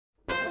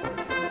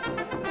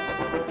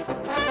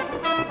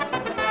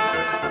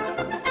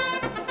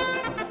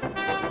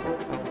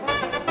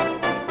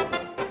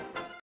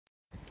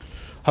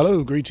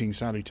Hello, greetings,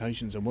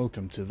 salutations, and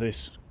welcome to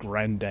this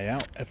Grand Day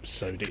Out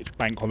episode. It's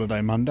Bank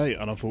Holiday Monday,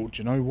 and I thought,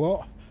 you know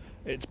what?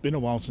 It's been a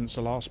while since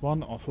the last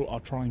one. I thought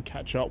I'd try and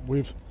catch up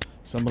with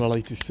some of the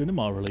latest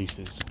cinema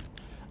releases,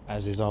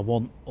 as is our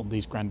want on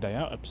these Grand Day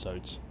Out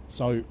episodes.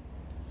 So,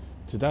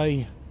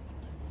 today,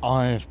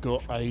 I've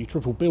got a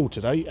triple bill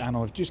today, and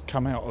I've just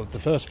come out of the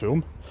first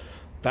film,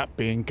 that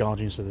being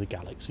Guardians of the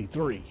Galaxy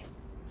 3.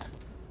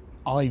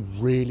 I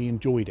really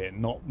enjoyed it,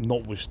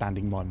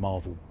 notwithstanding my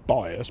Marvel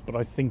bias, but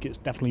I think it's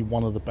definitely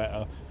one of the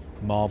better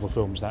Marvel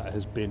films that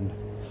has been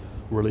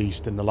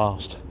released in the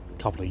last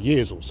couple of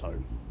years or so.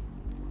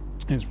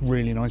 It's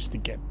really nice to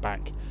get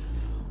back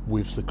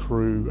with the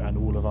crew and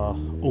all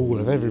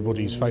of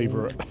everybody's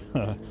favourite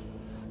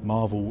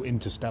Marvel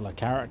interstellar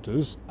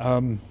characters.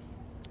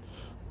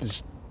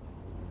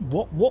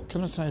 What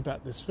can I say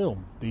about this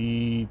film?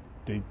 It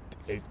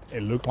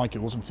looked like it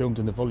wasn't filmed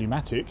in the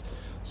Volumatic,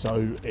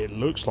 so it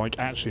looks like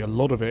actually a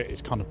lot of it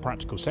is kind of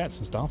practical sets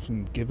and stuff,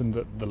 and given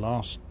that the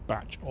last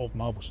batch of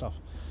Marvel stuff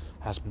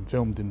has been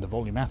filmed in the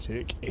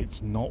Volumatic,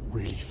 it's not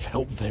really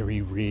felt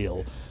very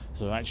real.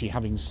 So actually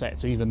having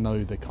sets, even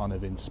though they're kind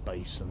of in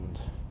space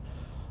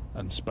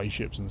and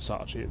spaceships and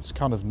such, it's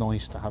kind of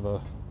nice to have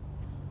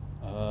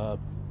a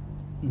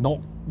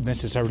not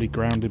necessarily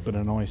grounded, but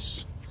a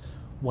nice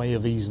way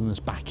of easing us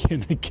back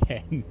in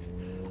again.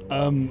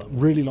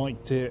 Really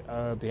liked it.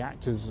 The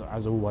actors,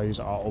 as always,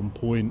 are on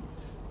point.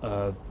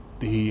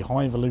 The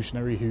High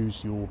Evolutionary,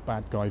 who's your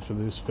bad guy for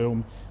this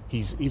film,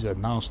 he's a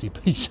nasty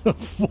piece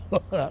of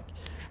work.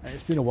 And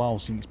it's been a while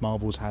since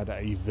Marvel's had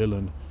a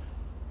villain,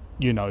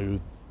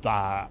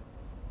 that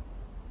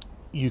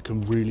you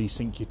can really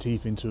sink your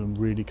teeth into and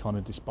really kind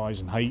of despise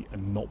and hate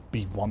and not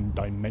be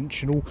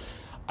one-dimensional,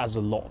 as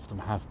a lot of them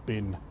have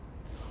been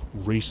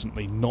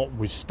recently,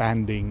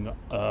 notwithstanding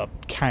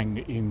Kang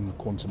in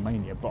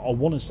Quantumania. But I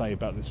want to say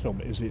about this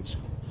film is it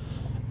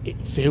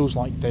feels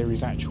like there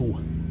is actual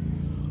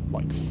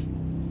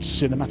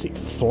cinematic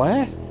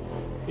flair,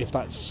 if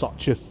that's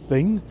such a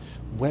thing,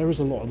 whereas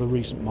a lot of the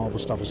recent Marvel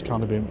stuff has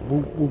kind of been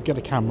we'll get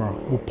a camera,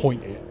 we'll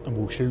point it and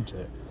we'll shoot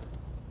it.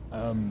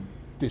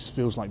 This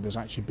feels like there's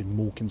actually been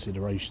more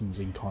considerations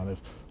in kind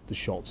of the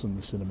shots and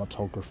the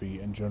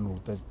cinematography in general.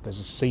 There's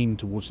a scene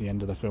towards the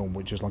end of the film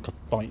which is like a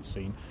fight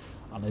scene,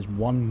 and there's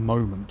one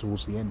moment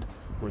towards the end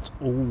where it's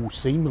all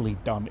seemingly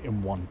done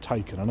in one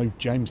take. And I know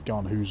James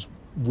Gunn, who's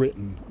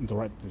written and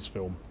directed this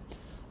film,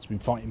 has been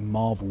fighting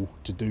Marvel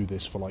to do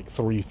this for like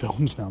 3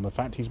 films now, and the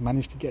fact he's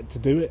managed to get to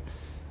do it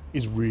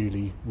is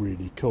really,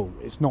 really cool.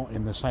 It's not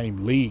in the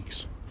same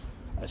leagues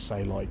as,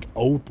 say, like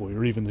Oldboy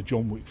or even the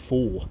John Wick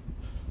 4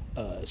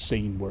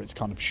 scene where it's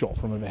kind of shot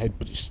from overhead,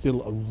 but it's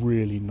still a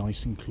really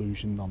nice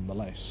inclusion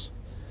nonetheless.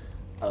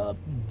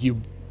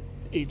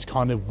 It's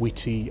kind of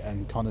witty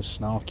and kind of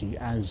snarky,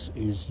 as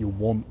is your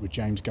want with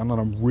James Gunn, and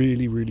I'm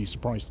really, really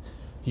surprised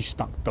he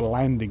stuck the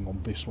landing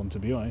on this one, to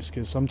be honest,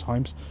 because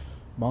sometimes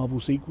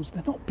Marvel sequels,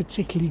 they're not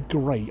particularly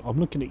great. I'm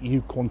looking at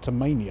you,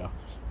 Quantumania,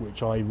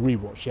 which I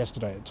rewatched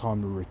yesterday at the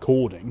time of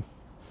recording,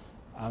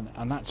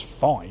 and that's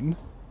fine,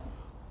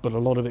 but a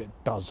lot of it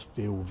does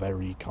feel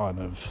very kind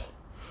of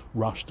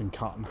rushed and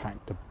cut and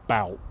hacked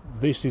about.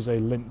 This is a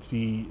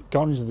lengthy,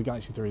 Guardians of the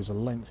Galaxy 3 is a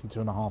lengthy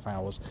 2.5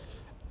 hours,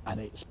 and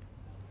it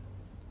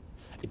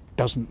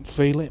doesn't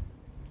feel it,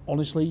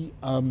 honestly.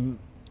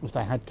 If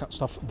they had cut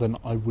stuff, then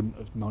I wouldn't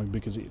have known,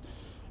 because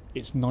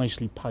it's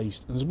nicely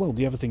paced. And as well,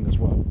 the other thing as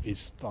well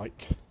is,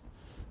 like,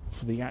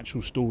 for the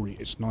actual story,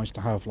 it's nice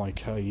to have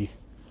like a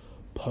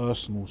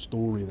personal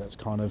story that's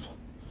kind of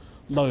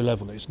low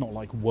level. It's not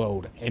like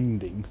world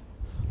ending,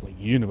 like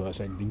universe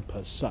ending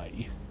per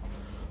se,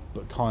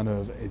 but kind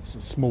of it's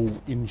a small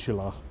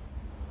insular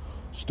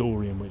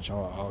story in which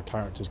our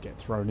characters get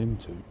thrown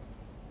into.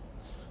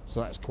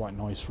 So that's quite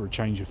nice for a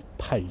change of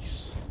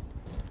pace.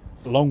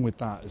 Along with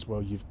that as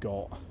well, you've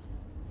got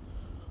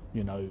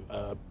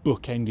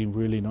book ending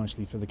really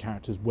nicely for the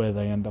characters, where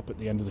they end up at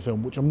the end of the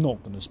film, which I'm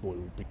not going to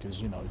spoil,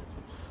 because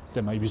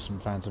there may be some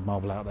fans of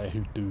Marvel out there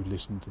who do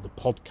listen to the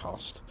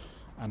podcast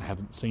and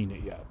haven't seen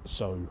it yet,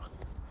 so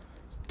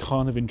it's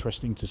kind of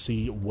interesting to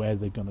see where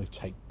they're going to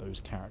take those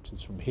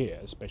characters from here,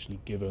 especially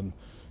given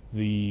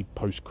the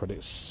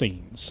post-credits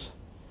scenes.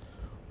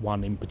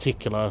 One in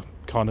particular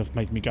kind of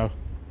made me go,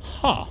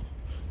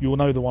 you'll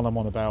know the one I'm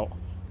on about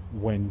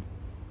when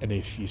and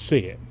if you see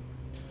it.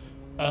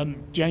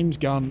 James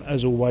Gunn,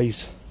 as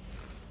always,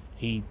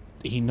 he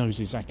knows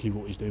exactly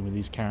what he's doing with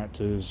these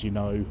characters. He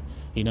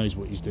knows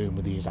what he's doing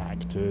with these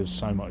actors,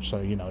 so much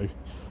so,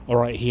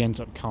 alright, he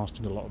ends up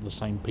casting a lot of the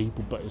same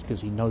people, but it's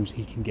because he knows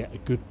he can get a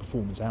good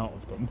performance out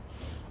of them,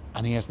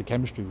 and he has the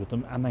chemistry with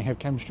them, and they have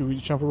chemistry with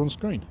each other on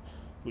screen,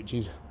 which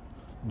is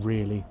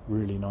really,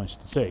 really nice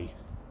to see.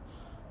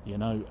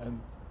 And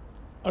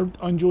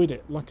I enjoyed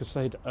it. Like I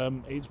said,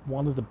 it's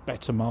one of the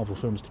better Marvel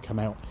films to come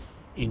out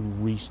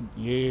in recent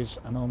years,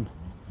 and I'm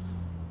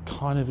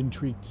kind of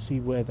intrigued to see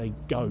where they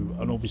go.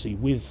 And obviously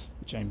with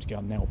James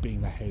Gunn now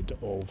being the head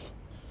of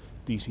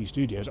DC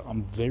Studios,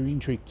 I'm very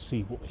intrigued to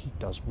see what he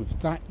does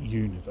with that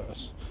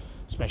universe,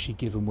 especially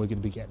given we're going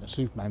to be getting a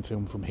Superman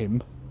film from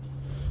him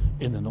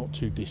in the not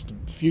too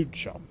distant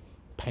future,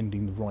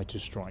 pending the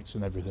writer's strikes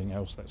and everything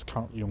else that's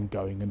currently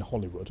ongoing in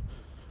Hollywood,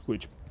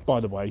 which, by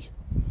the way,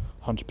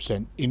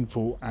 100% in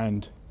full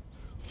and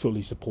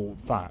fully support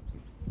that.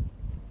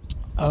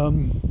 But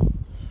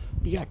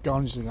yeah,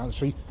 Guardians of the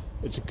Galaxy,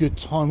 it's a good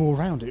time all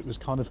round. It was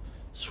kind of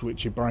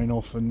switch your brain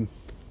off and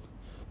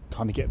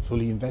kind of get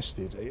fully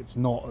invested. It's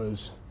not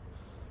as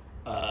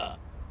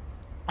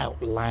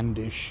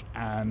outlandish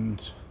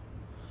and,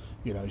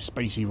 you know,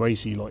 spacey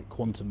racy like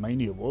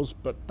Quantumania was,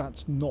 but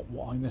that's not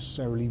what I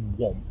necessarily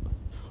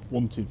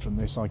wanted from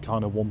this. I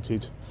kind of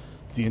wanted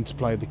the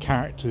interplay of the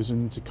characters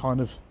and to kind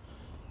of,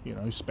 you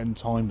know, spend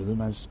time with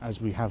them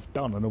as we have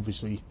done. And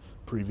obviously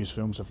previous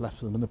films have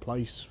left them in a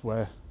place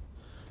where,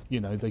 you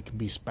know, they can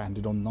be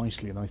expanded on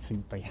nicely, and I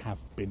think they have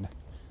been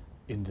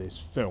in this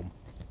film.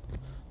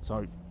 So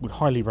I would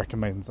highly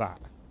recommend that.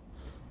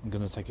 I'm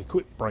going to take a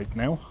quick break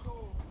now,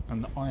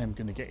 and I am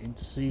going to get in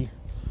to see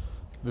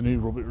the new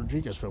Robert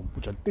Rodriguez film,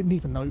 which I didn't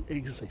even know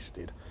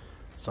existed.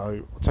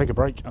 So I'll take a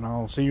break and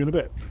I'll see you in a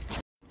bit.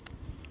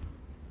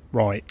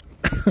 Right.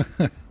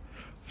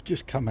 I've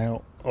just come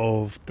out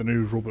of the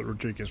new Robert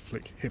Rodriguez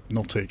flick,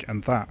 Hypnotic,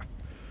 and that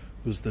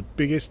was the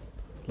biggest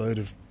load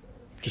of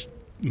just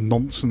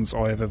nonsense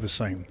I have ever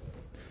seen.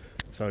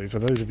 So for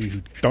those of you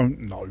who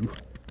don't know,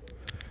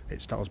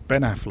 it stars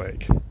Ben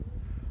Affleck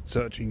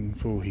searching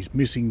for his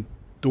missing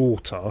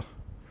daughter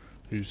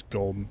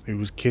who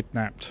was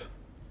kidnapped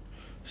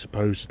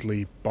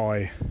supposedly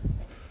by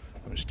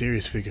a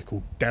mysterious figure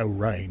called Del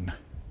Rain,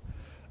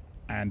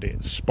 and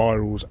it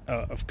spirals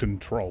out of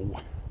control.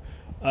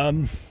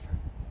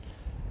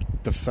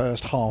 The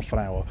first half an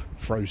hour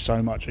throws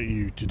so much at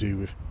you to do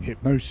with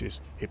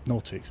hypnosis,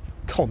 hypnotics,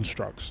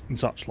 constructs and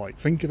such like.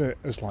 Think of it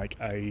as like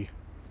a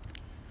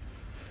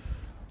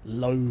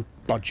low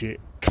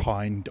budget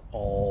kind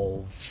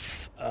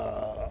of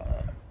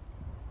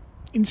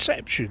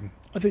Inception.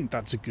 I think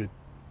that's a good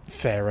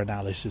fair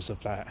analysis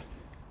of that,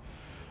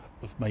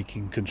 of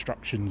making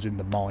constructions in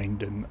the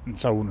mind and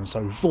so on and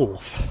so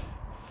forth.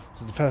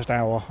 So the first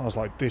hour I was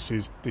like, this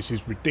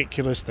is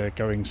ridiculous. They're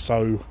going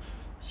so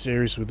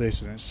serious with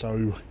this, and it's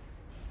so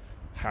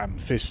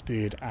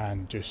ham-fisted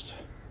and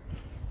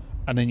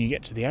then you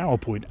get to the hour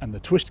point and the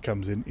twist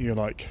comes in, and you're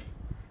like,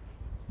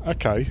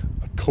 okay,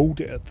 I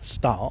called it at the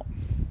start,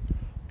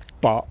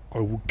 but I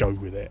will go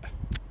with it.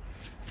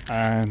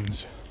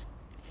 And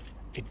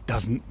it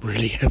doesn't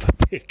really ever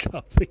pick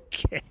up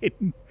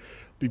again.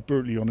 Be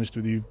brutally honest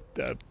with you,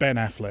 Ben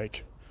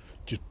Affleck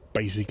just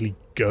basically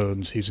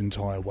gurns his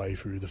entire way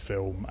through the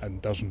film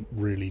and doesn't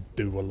really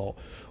do a lot.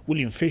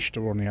 William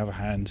Fichtner, on the other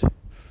hand,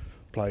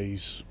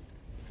 plays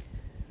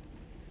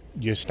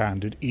your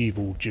standard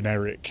evil,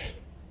 generic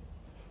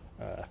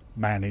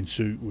man in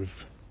suit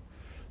with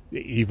the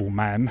evil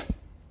man.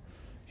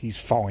 He's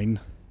fine,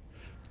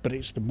 but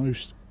it's the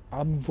most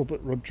un-Robert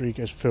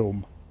Rodriguez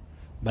film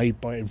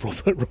made by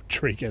Robert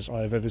Rodriguez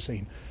I have ever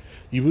seen.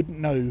 You wouldn't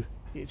know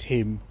it's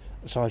him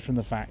aside from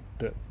the fact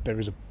that there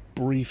is a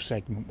brief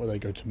segment where they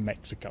go to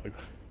Mexico,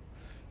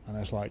 and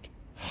it's like,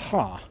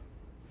 I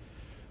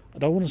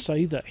don't want to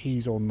say that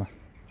he's on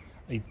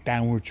a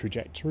downward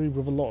trajectory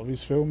with a lot of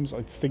his films.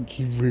 I think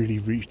he really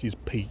reached his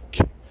peak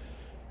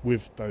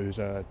with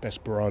those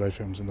Desperado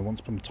films and the Once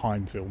Upon a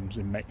Time films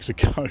in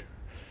Mexico,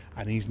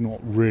 and he's not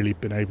really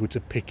been able to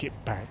pick it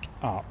back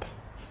up.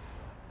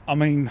 I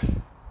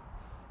mean,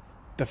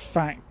 the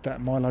fact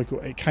that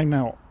it came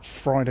out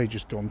Friday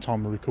just gone,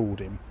 time of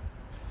recording,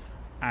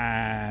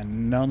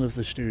 and none of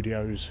the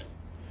studios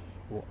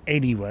or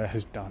anywhere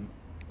has done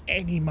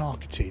any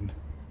marketing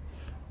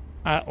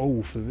at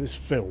all for this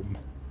film,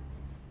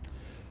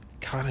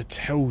 kind of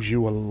tells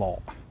you a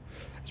lot.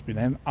 It's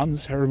been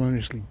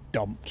unceremoniously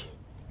dumped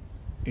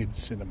in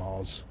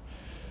cinemas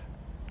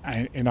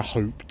and in a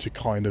hope to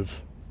kind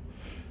of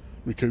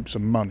recoup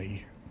some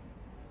money,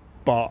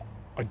 but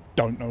I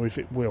don't know if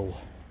it will.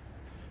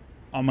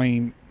 I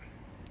mean,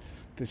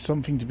 there's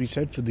something to be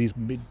said for these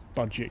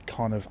mid-budget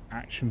kind of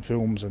action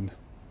films, and,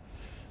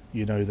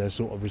 you know, their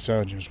sort of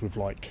resurgence with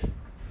like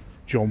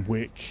John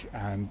Wick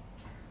and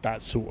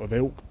that sort of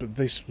ilk, but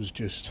this was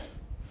just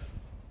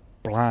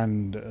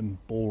bland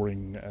and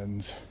boring.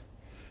 And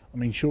I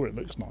mean, sure, it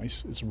looks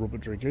nice, it's a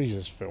Robert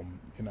Rodriguez film,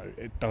 you know,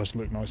 it does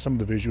look nice, some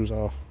of the visuals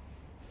are,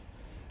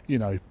 you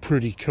know,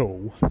 pretty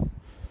cool,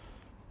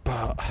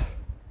 but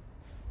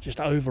just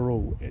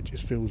overall it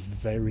just feels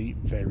very,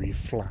 very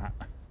flat.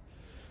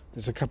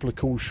 There's a couple of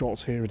cool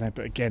shots here and there,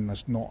 but again,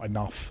 that's not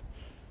enough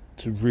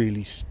to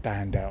really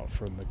stand out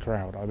from the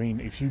crowd. I mean,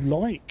 if you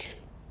like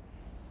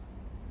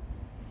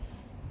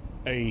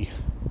a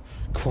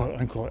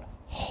quote-unquote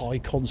high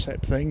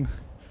concept thing,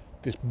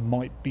 this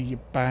might be your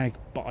bag,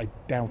 but I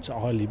doubt it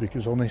highly,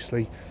 because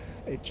honestly,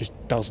 it just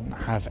doesn't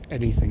have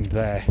anything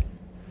there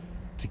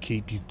to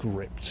keep you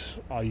gripped.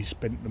 I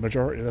spent the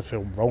majority of the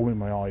film rolling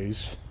my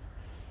eyes,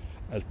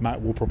 as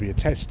Matt will probably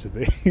attest to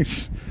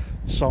this,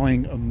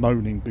 sighing and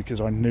moaning,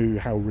 because I knew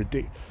how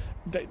ridiculous.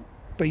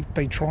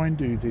 They try and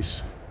do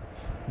this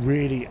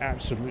really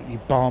absolutely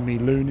balmy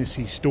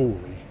lunacy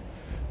story,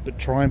 but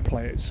try and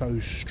play it so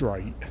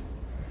straight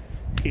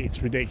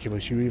it's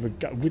ridiculous. You either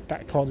go with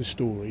that kind of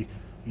story,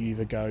 you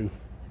either go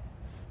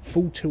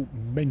full tilt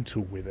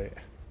mental with it,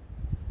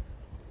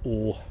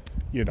 or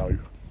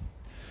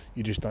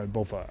you just don't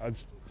bother.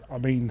 I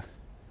mean,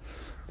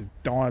 the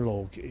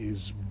dialogue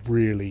is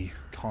really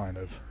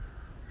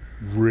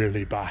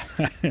really bad.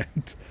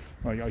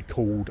 Like, I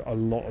called a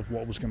lot of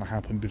what was going to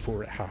happen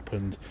before it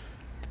happened.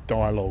 The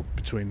dialogue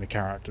between the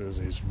characters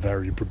is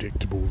very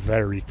predictable,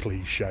 very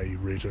cliche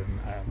ridden,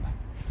 and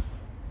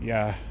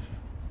yeah.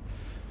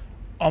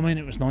 I mean,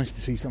 it was nice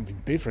to see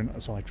something different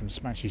aside from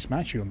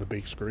Smashy on the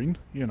big screen,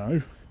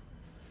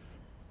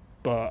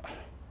 but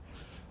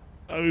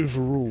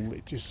overall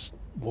it just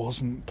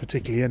wasn't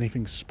particularly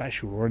anything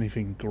special or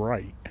anything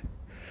great,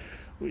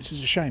 which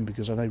is a shame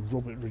because I know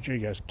Robert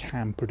Rodriguez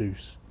can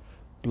produce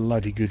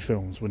bloody good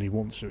films when he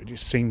wants to. It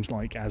just seems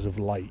like as of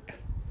late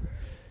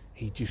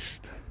he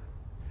just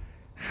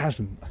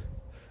hasn't,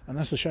 and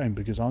that's a shame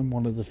because I'm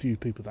one of the few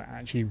people that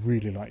actually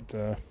really liked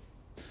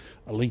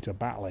Alita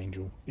Battle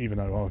Angel, even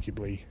though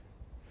arguably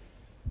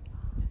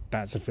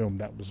that's a film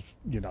that was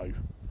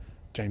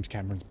James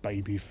Cameron's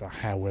baby for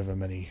however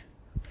many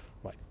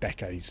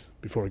decades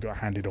before it got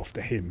handed off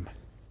to him.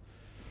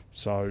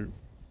 So,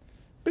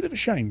 bit of a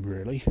shame,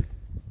 really.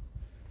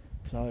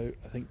 So,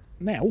 I think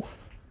now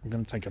I'm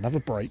going to take another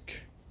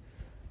break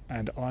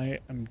and I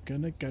am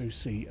going to go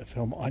see a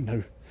film I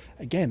know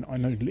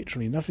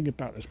literally nothing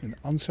about. It's been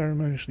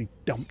unceremoniously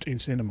dumped in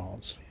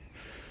cinemas.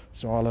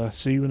 So, I'll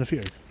see you in a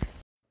few.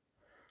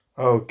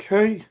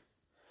 Okay,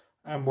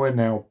 and we're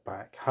now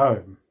back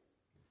home.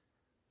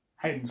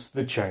 Hence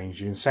the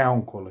change in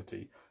sound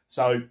quality.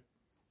 So,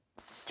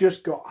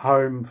 just got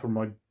home from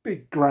my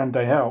big grand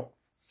day out.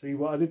 See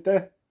what I did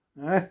there?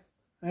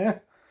 Yeah.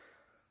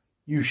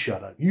 You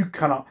shut up. You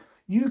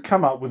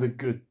come up with a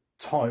good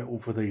title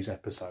for these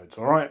episodes,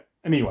 alright?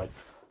 Anyway,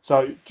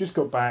 so just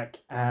got back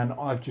and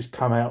I've just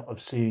come out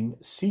of seeing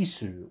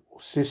Sisu, or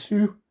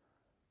Sisu,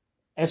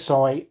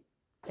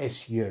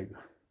 S-I-S-U.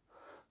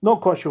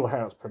 Not quite sure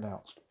how it's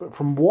pronounced, but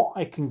from what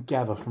I can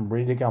gather from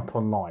reading up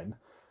online,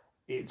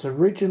 it's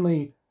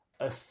originally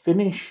a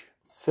Finnish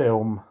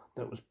film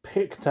that was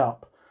picked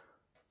up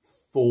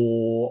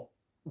for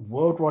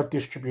worldwide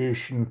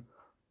distribution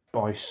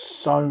by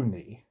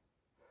Sony.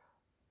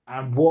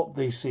 And what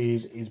this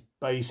is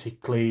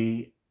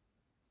basically,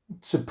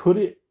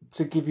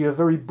 to give you a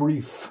very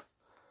brief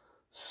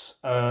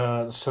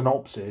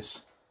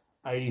synopsis,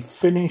 a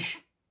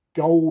Finnish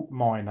gold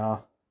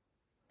miner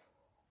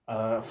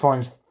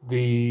finds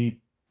the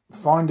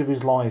find of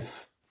his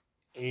life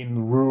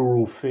in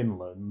rural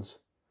Finland.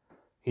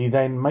 He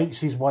then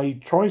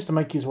tries to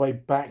make his way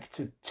back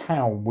to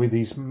town with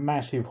his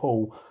massive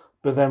haul,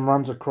 but then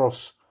runs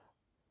across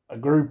a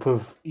group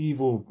of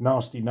evil,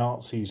 nasty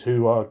Nazis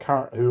who are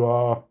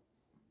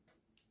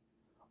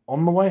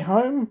on the way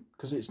home,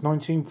 because it's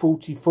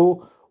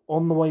 1944,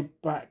 on the way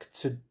back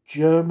to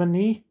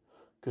Germany,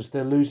 because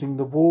they're losing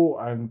the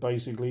war, and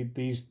basically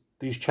these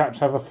chaps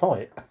have a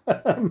fight.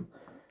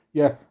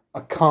 Yeah,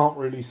 I can't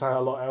really say a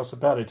lot else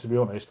about it, to be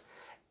honest.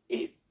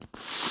 It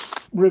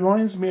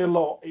reminds me a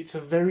lot. It's a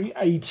very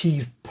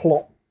 80s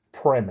plot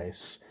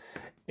premise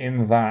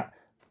in that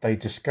they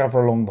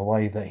discover along the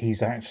way that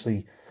he's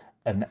actually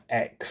an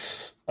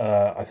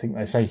I think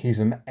they say he's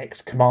an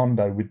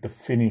ex-commando with the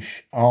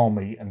Finnish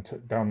army and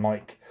took down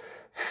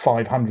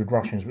 500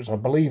 Russians, which I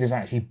believe is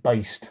actually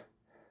based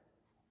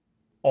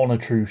on a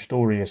true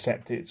story,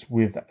 except it's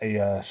with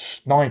a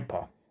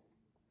sniper.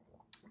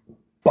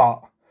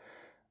 But,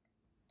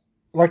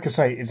 like I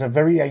say, it's a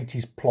very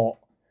 80s plot,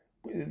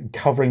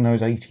 covering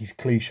those 80s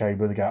cliche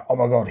where they go, oh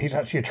my god, he's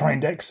actually a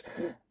trained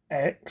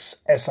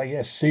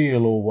ex-SAS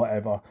SEAL or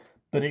whatever,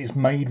 but it's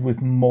made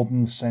with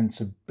modern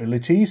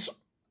sensibilities.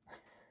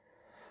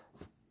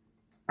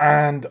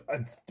 And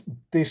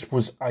this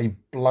was a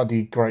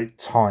bloody great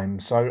time.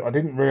 So I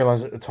didn't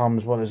realise at the time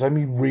as well. I was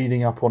only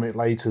reading up on it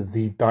later.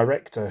 The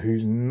director,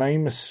 whose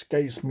name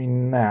escapes me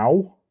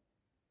now,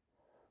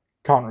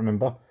 can't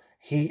remember,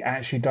 he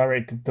actually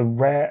directed the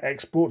Rare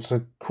Exports,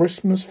 a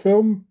Christmas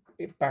film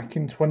back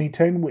in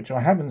 2010, which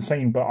I haven't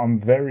seen, but I'm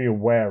very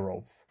aware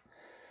of.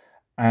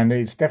 And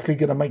it's definitely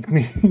going to make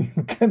me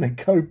going to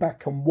go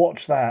back and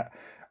watch that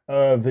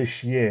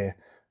this year.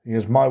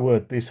 Because my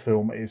word, this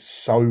film is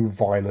so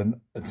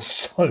violent and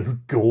so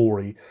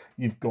gory.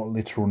 You've got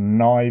literal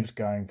knives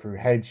going through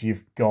heads.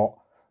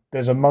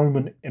 There's a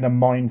moment in a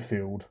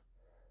minefield,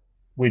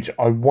 which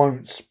I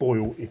won't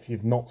spoil if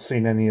you've not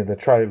seen any of the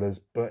trailers,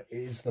 but it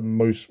is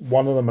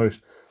one of the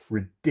most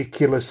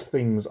ridiculous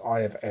things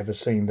I have ever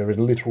seen. There is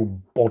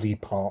literal body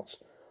parts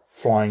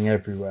flying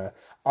everywhere.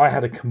 I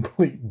had a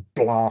complete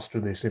blast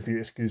with this, if you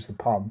excuse the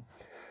pun,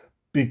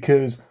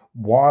 because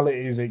while it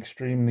is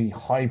extremely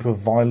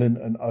hyper-violent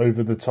and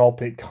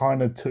over-the-top, it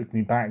kind of took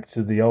me back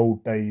to the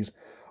old days,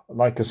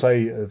 like I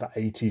say, of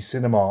 80s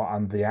cinema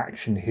and the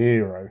action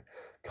hero.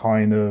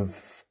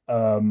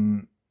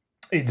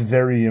 It's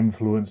very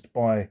influenced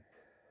by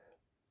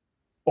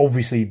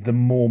obviously the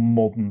more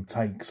modern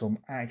takes on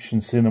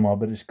action cinema,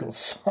 but it's got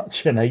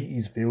such an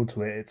 80s feel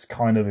to it. It's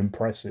kind of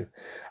impressive.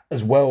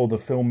 As well, the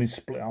film is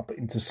split up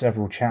into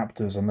several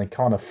chapters and they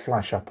kind of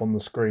flash up on the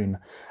screen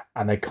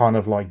and they're kind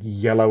of like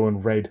yellow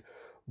and red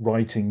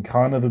writing,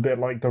 kind of a bit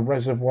like the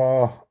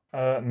Reservoir,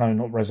 no,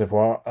 not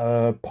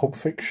Reservoir, Pulp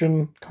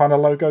Fiction kind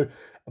of logo,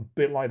 a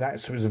bit like that.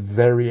 So it's a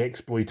very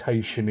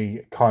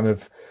exploitation-y kind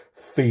of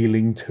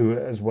feeling to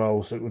it as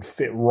well. So it would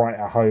fit right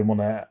at home on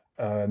a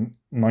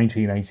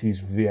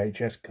 1980s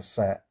VHS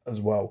cassette as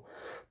well.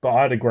 But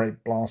I had a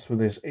great blast with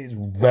this. It's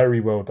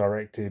very well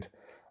directed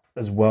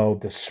as well.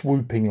 The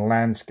swooping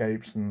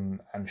landscapes and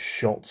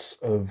shots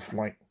of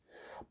like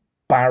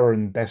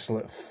barren,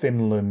 desolate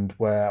Finland,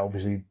 where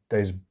obviously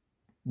there's,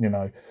 you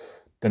know,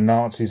 the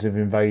Nazis have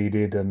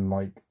invaded, and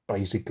like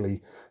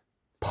basically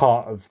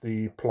part of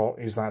the plot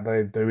is that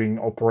they're doing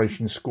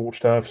Operation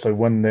Scorched Earth. So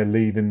when they're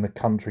leaving the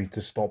country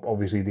to stop,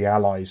 obviously, the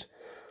Allies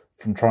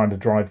from trying to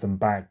drive them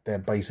back, they're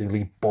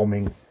basically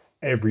bombing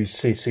every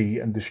city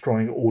and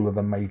destroying all of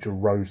the major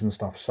roads and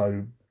stuff,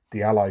 so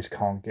the Allies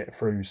can't get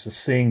through. So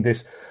seeing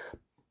this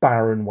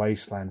barren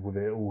wasteland with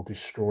it all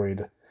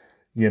destroyed,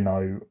 you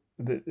know,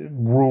 the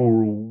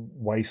rural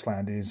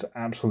wasteland is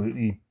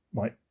absolutely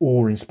like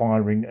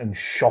awe-inspiring and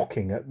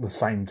shocking at the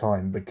same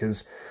time,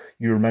 because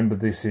you remember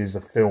this is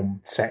a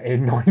film set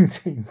in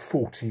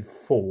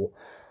 1944.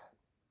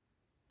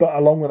 But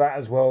along with that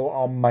as well,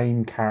 our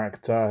main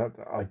character,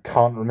 I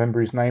can't remember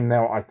his name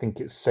now. I think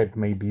it's said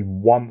maybe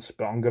once,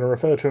 but I'm going to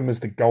refer to him as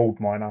the gold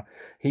miner.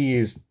 He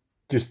is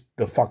just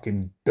the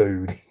fucking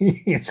dude.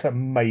 It's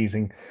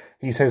amazing.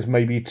 He says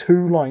maybe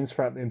 2 lines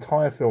throughout the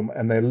entire film,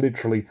 and they're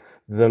literally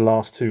the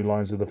last 2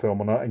 lines of the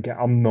film. And again,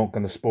 I'm not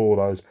going to spoil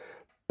those,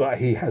 but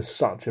he has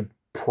such a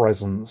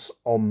presence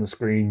on the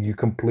screen. You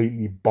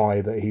completely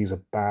buy that he's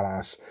a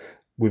badass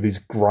with his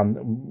grunt.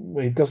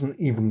 He doesn't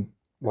even,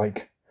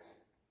 like,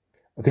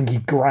 I think he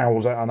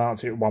growls at a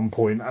Nazi at one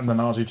point, and the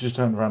Nazi just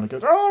turns around and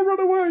goes, "Oh, run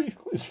away!"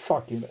 It's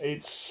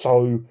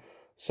so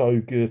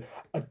good.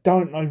 I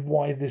don't know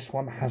why this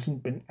one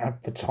hasn't been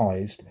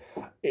advertised.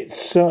 It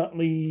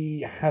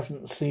certainly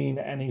hasn't seen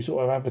any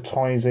sort of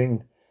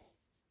advertising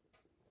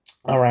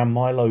around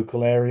my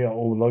local area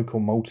or local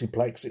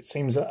multiplex. It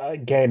seems that,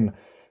 again,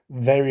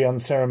 very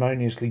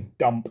unceremoniously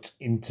dumped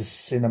into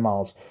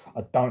cinemas.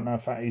 I don't know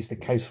if that is the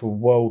case for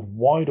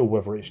worldwide or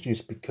whether it's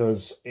just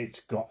because it's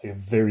got a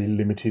very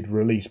limited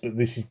release, but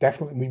this is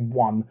definitely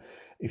one,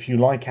 if you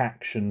like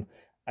action,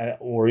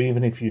 or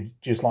even if you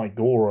just like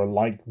gore or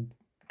like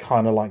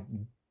kind of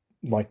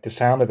like the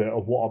sound of it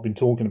or what I've been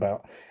talking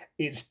about,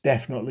 it's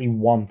definitely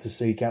one to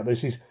seek out.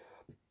 This is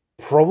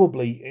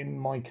probably in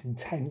my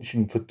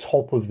contention for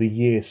top of the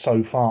year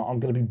so far. I'm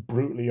going to be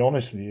brutally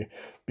honest with you,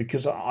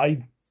 because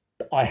I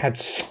had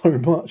so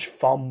much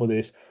fun with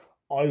this.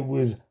 I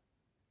was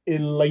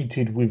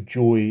elated with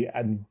joy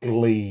and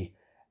glee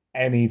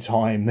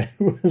anytime there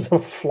was a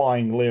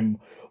flying limb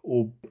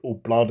or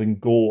blood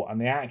and gore, and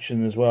the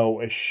action as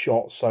well is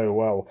shot so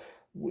well.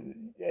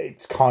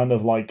 It's kind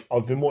of like,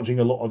 I've been watching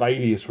a lot of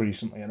Alias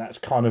recently, and that's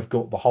kind of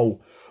got the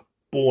whole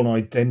Bourne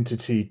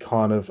Identity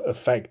kind of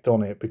effect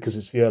on it, because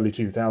it's the early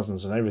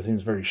 2000s and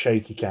everything's very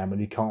shaky cam and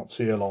you can't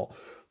see a lot.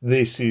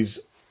 This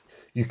is,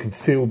 you can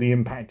feel the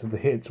impact of the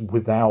hits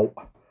without,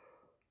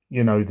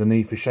 you know, the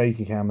need for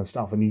shaky cam and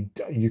stuff, and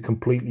you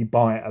completely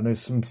buy it. And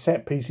there's some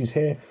set pieces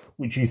here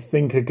which you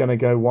think are going to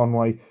go one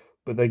way,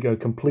 but they go a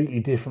completely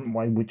different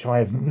way, which I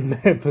have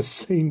never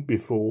seen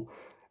before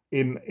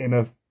in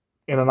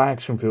an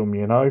action film,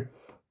 you know?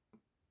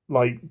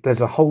 Like, there's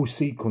a whole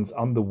sequence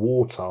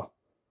underwater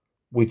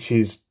which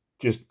is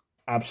just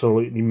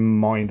absolutely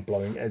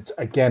mind-blowing. It's,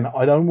 again,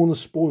 I don't want to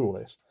spoil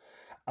this,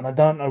 and I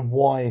don't know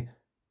why,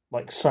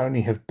 like,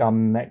 Sony have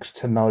done next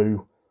to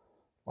no,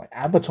 like,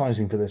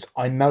 advertising for this.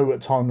 I know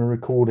at time of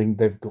recording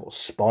they've got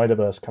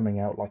Spider-Verse coming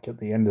out, like, at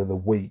the end of the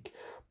week,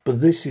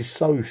 but this is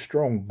so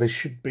strong. This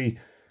should be,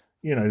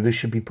 you know, this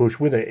should be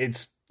pushed with it.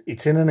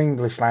 It's in an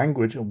English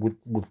language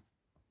with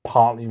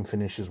partly in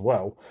Finnish as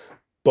well,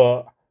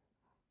 but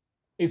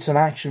it's an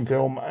action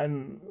film,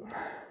 and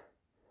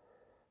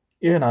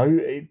you know,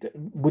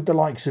 with the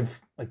likes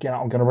of, again,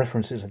 I'm going to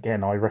reference this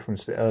again, I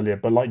referenced it earlier,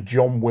 but like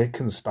John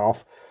Wick and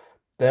stuff,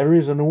 there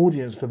is an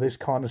audience for this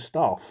kind of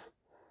stuff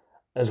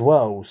as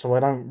well. So I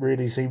don't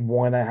really see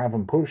why they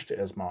haven't pushed it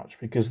as much,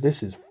 because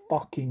this is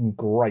fucking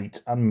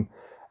great. And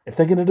if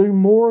they're going to do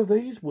more of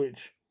these,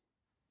 which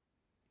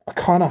I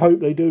kind of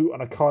hope they do,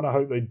 and I kind of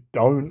hope they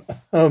don't,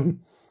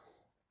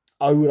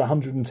 I would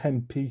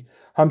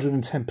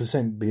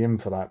 110% be in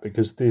for that,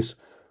 because this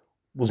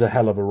was a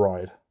hell of a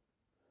ride.